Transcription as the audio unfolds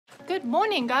Good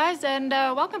morning, guys, and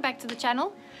welcome back to the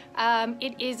channel.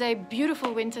 It is a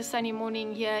beautiful winter sunny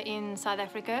morning here in South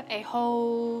Africa, a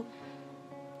whole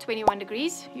 21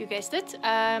 degrees, you guessed it.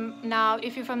 Now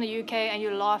if you're from the UK and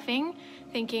you're laughing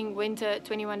thinking winter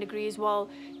 21 degrees, well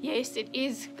yes, it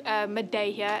is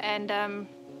midday here, and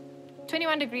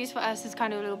 21 degrees for us is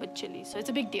kind of a little bit chilly, so it's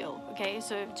a big deal. Okay,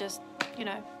 so just, you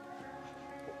know,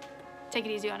 take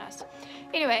it easy on us.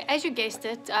 Anyway, as you guessed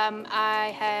it,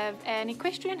 I have an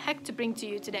equestrian hack to bring to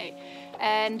you today,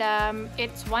 and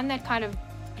it's one that kind of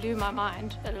blew my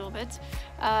mind a little bit,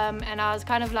 and I was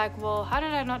kind of like, well, how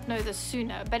did I not know this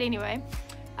sooner? But anyway,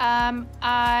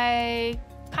 I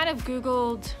kind of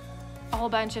googled a whole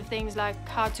bunch of things like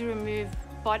how to remove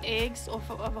bot eggs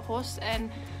off of a horse, and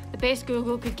the best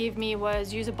Google could give me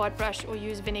was use a bot brush or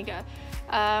use vinegar.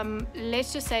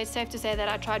 Let's just say it's safe to say that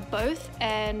I tried both,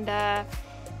 and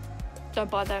don't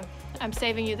bother. I'm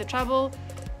saving you the trouble.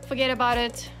 Forget about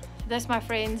it. This, my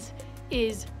friends,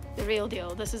 is the real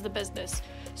deal. This is the business.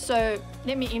 So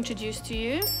let me introduce to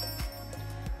you.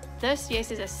 This,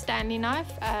 yes, is a Stanley knife.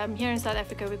 Here in South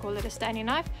Africa we call it a Stanley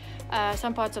knife.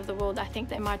 Some parts of the world I think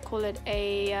they might call it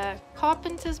a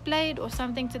carpenter's blade or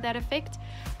something to that effect.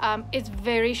 It's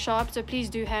very sharp, so please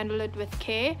do handle it with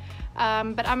care.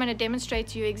 But I'm going to demonstrate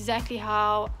to you exactly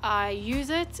how I use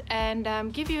it,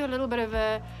 and give you a little bit of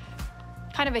a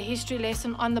kind of a history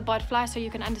lesson on the bot fly, so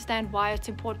you can understand why it's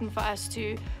important for us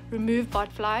to remove bot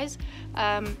flies.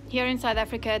 Here in South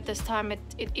Africa at this time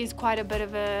it is quite a bit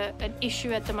of an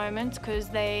issue at the moment, because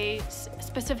they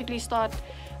specifically start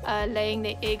laying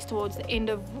their eggs towards the end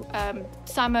of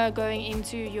summer, going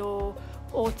into your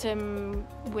autumn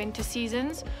winter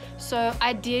seasons. So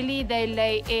ideally they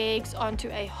lay eggs onto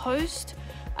a host,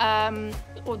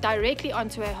 or directly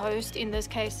onto a host, in this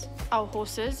case our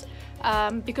horses,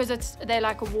 because they're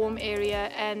like a warm area,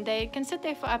 and they can sit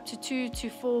there for up to 2 to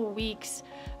 4 weeks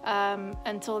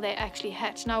until they actually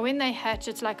hatch. Now when they hatch,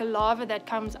 it's like a larva that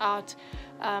comes out,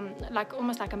 like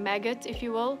almost like a maggot, if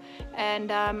you will, and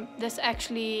this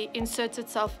actually inserts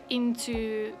itself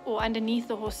into or underneath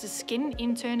the horse's skin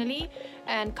internally,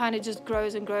 and kind of just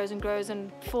grows and grows and grows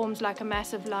and forms like a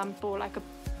massive lump or like a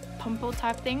pimple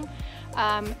type thing.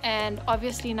 And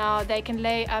obviously now they can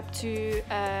lay up to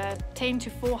 10 to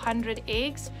 400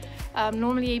 eggs,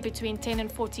 normally between 10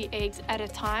 and 40 eggs at a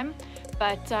time,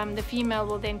 but the female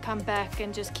will then come back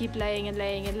and just keep laying and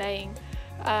laying and laying.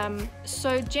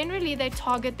 So generally they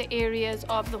target the areas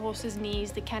of the horse's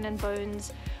knees, the cannon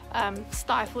bones,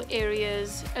 stifle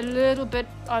areas, a little bit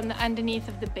on the underneath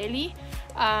of the belly.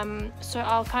 So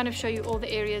I'll kind of show you all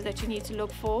the areas that you need to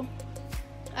look for.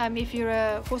 If you're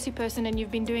a horsey person and you've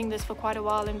been doing this for quite a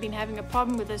while and been having a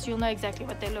problem with this, you'll know exactly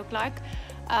what they look like.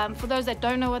 For those that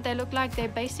don't know what they look like, they're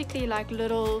basically like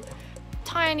little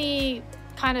tiny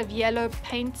kind of yellow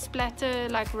paint splatter,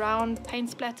 like round paint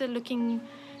splatter looking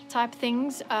type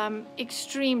things,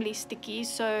 extremely sticky,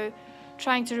 so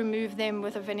trying to remove them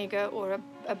with a vinegar or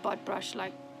a bot brush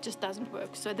just doesn't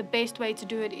work. So the best way to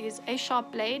do it is a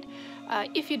sharp blade.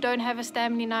 If you don't have a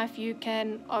Stanley knife, you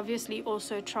can obviously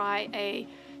also try a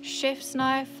chef's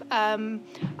knife.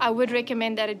 I would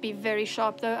recommend that it be very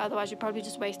sharp though, otherwise you're probably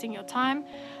just wasting your time.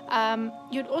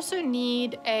 You'd also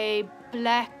need a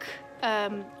black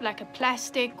like a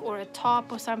plastic or a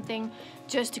tarp or something,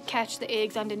 just to catch the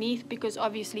eggs underneath, because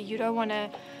obviously you don't want to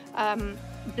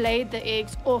blade the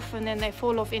eggs off and then they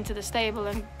fall off into the stable,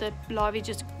 and the larvae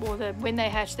just, or when they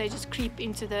hatch, they just creep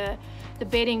into the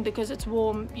bedding because it's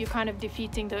warm. You're kind of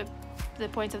defeating the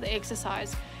point of the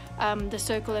exercise. The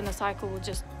circle and the cycle will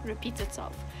just repeat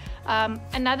itself.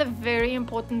 Another very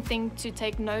important thing to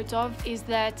take note of is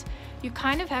that you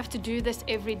kind of have to do this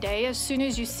every day. As soon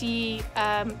as you see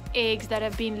eggs that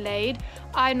have been laid,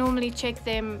 I normally check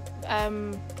them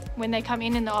when they come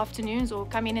in the afternoons or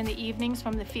come in the evenings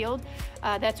from the field.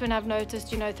 That's when I've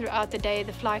noticed, you know, throughout the day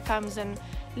the fly comes and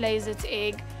lays its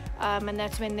egg, and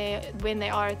that's when they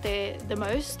are at the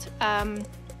most.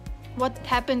 What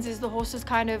happens is the horses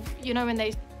kind of, you know, when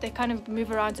they kind of move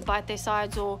around to bite their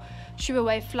sides or shoo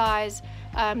away flies,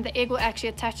 the egg will actually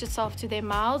attach itself to their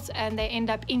mouths, and they end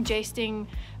up ingesting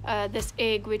this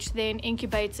egg, which then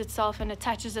incubates itself and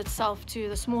attaches itself to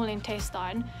the small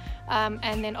intestine,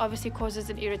 and then obviously causes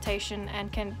an irritation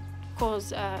and can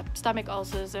cause stomach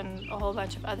ulcers and a whole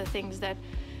bunch of other things that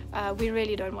we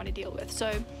really don't want to deal with.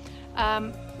 So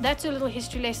that's a little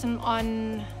history lesson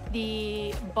on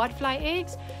the botfly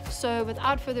eggs. So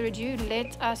without further ado,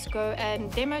 let us go and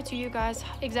demo to you guys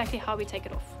exactly how we take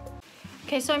it off.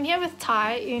 Okay, so I'm here with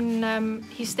Ty in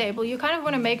his stable. You kind of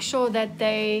want to make sure that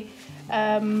they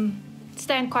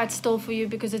stand quite still for you,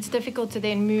 because it's difficult to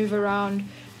then move around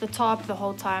the tarp the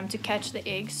whole time to catch the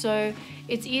eggs. So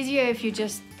it's easier if you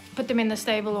just put them in the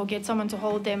stable or get someone to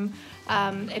hold them.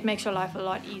 It makes your life a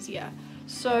lot easier.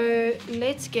 So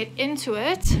let's get into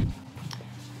it.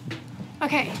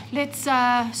 Okay, let's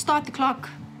start the clock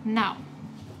now.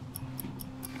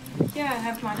 Here I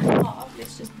have my tarp.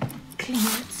 Let's just clean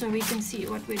it so we can see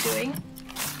what we're doing.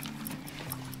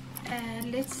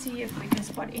 And let's see if we can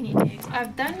spot any eggs.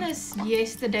 I've done this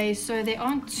yesterday, so there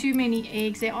aren't too many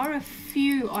eggs. There are a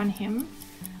few on him.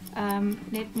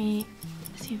 Let me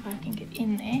see if I can get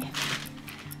in there.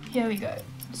 Here we go.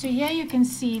 So here you can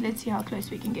see, let's see how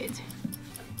close we can get.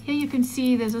 Here you can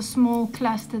see there's a small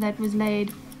cluster that was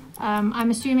laid. I'm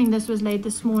assuming this was laid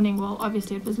this morning. Well,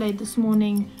 obviously it was laid this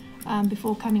morning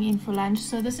before coming in for lunch.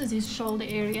 So this is his shoulder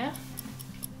area.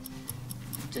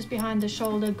 Just behind the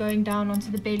shoulder, going down onto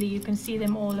the belly, you can see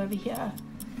them all over here.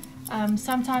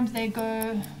 Sometimes they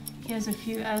go, here's a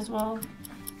few as well,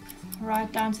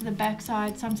 right down to the back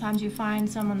side. Sometimes you find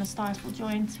some on the stifle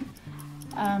joint,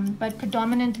 but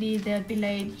predominantly they'll be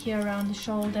laid here around the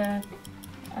shoulder,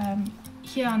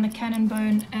 here on the cannon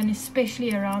bone, and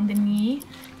especially around the knee,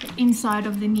 the inside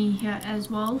of the knee here as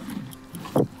well.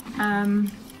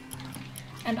 And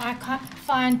I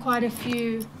find quite a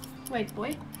few, wait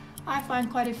boy, I find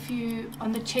quite a few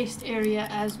on the chest area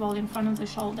as well, in front of the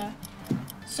shoulder.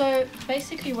 So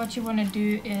basically what you want to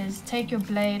do is take your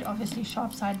blade, obviously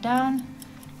sharp side down,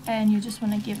 and you just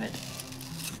want to give it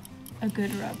a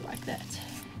good rub like that.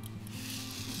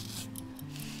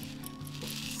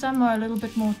 Some are a little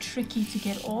bit more tricky to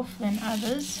get off than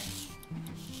others.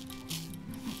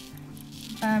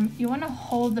 You want to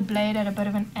hold the blade at a bit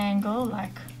of an angle,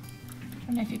 like, I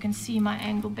don't know if you can see my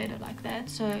angle better, like that.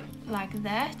 So like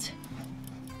that,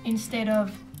 instead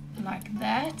of like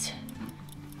that,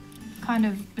 kind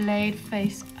of blade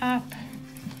face up.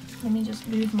 Let me just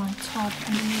move my top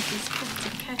underneath this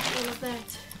hook to catch all of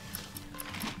that.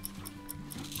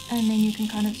 And then you can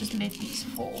kind of just let these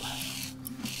fall.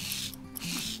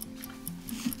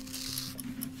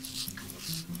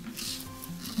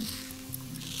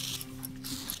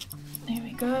 There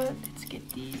we go. Let's get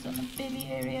these on the belly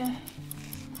area.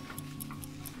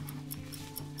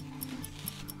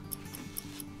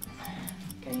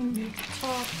 Move the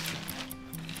top.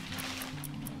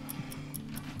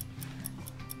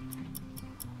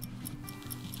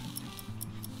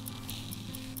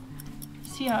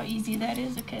 See how easy that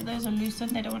is? Okay, those are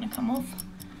loosened, they don't want to come off.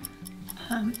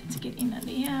 Let's get in under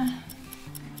here.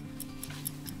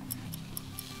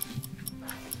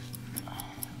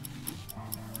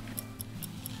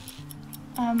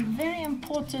 Very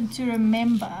important to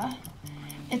remember,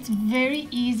 it's very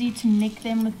easy to nick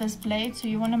them with this blade, so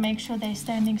you want to make sure they're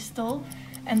standing still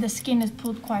and the skin is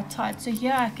pulled quite tight. So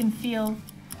here I can feel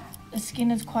the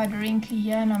skin is quite wrinkly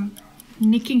here, and I'm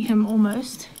nicking him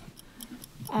almost.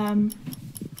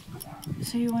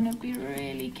 So you want to be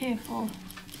really careful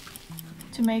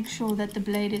to make sure that the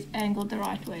blade is angled the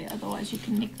right way, otherwise you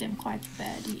can nick them quite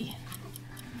badly.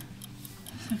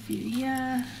 So a few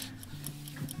here.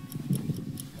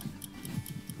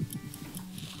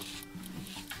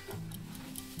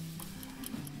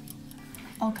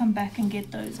 I'll come back and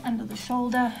get those under the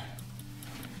shoulder.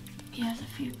 Here's a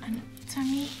few under the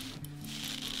tummy.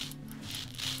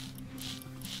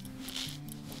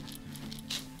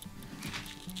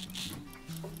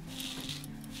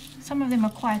 Some of them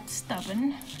are quite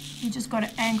stubborn. You just got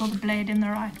to angle the blade in the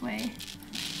right way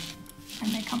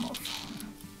and they come off.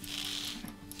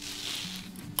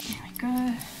 There we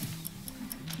go.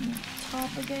 Move the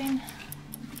top again.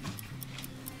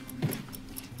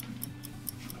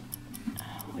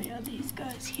 Where are these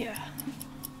guys here?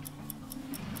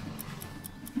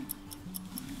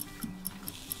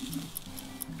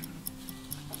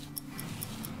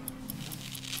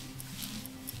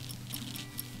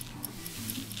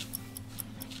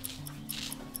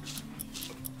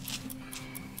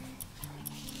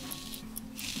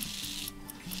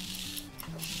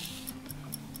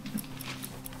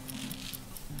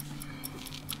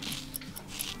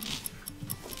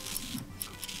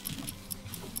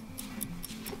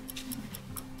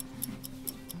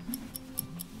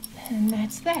 And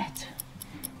that's that.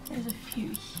 There's a few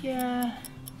here.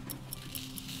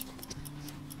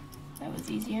 That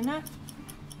was easy enough.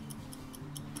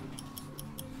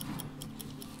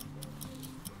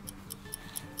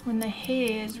 When the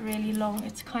hair is really long,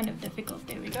 it's kind of difficult.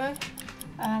 There we go.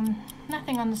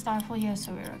 Nothing on the stifle here,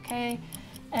 so we're okay.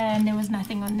 And there was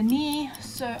nothing on the knee,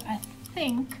 so I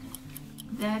think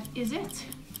that is it.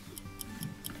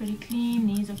 Pretty clean,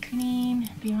 knees are clean,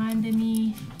 behind the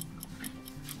knee.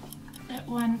 That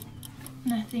one,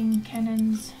 nothing,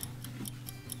 cannons,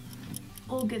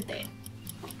 all good there.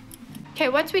 Okay,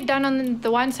 once we're done on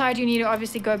the one side, you need to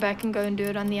obviously go back and go and do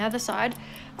it on the other side.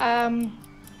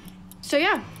 So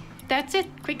yeah, that's it.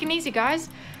 Quick and easy, guys.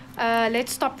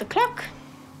 Let's stop the clock.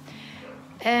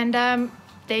 And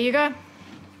there you go.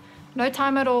 No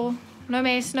time at all, no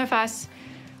mess, no fuss.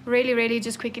 Really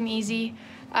just quick and easy.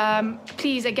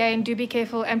 Please, again, do be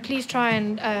careful, and please try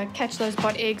and catch those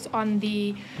bot eggs on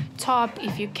the top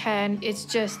if you can. It's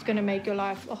just going to make your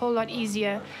life a whole lot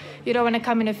easier. You don't want to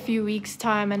come in a few weeks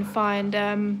time and find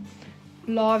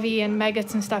larvae and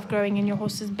maggots and stuff growing in your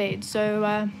horse's bed.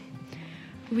 So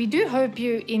we do hope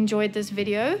you enjoyed this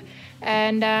video,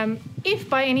 and if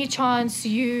by any chance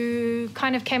you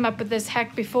kind of came up with this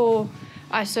hack before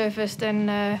I surfaced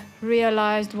and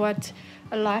realized what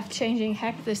a life-changing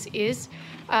hack this is,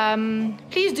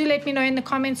 please do let me know in the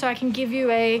comments so I can give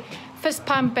you a fist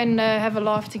pump and have a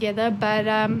laugh together. But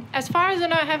as far as I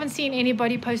know, I haven't seen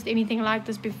anybody post anything like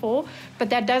this before, but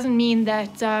that doesn't mean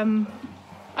that I'm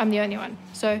the only one.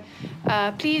 So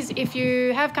please, if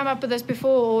you have come up with this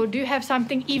before or do have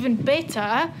something even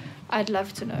better, I'd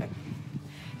love to know.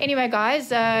 Anyway,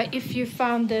 guys, if you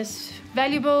found this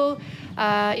valuable,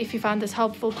 if you found this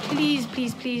helpful, please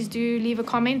do leave a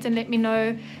comment and let me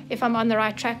know if I'm on the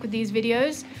right track with these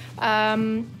videos.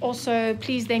 Also,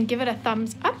 please then give it a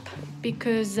thumbs up,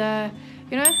 because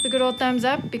you know, the good old thumbs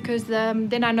up, because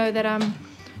then I know that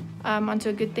I'm onto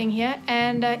a good thing here.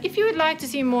 And if you would like to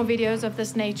see more videos of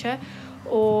this nature,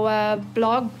 or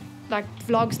vlog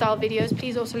style videos,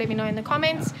 please also let me know in the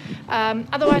comments.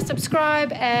 Otherwise,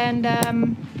 subscribe, and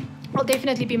I'll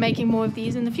definitely be making more of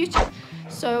these in the future.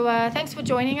 So thanks for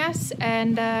joining us,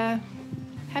 and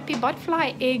happy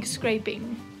botfly egg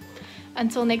scraping.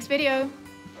 Until next video,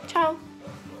 ciao.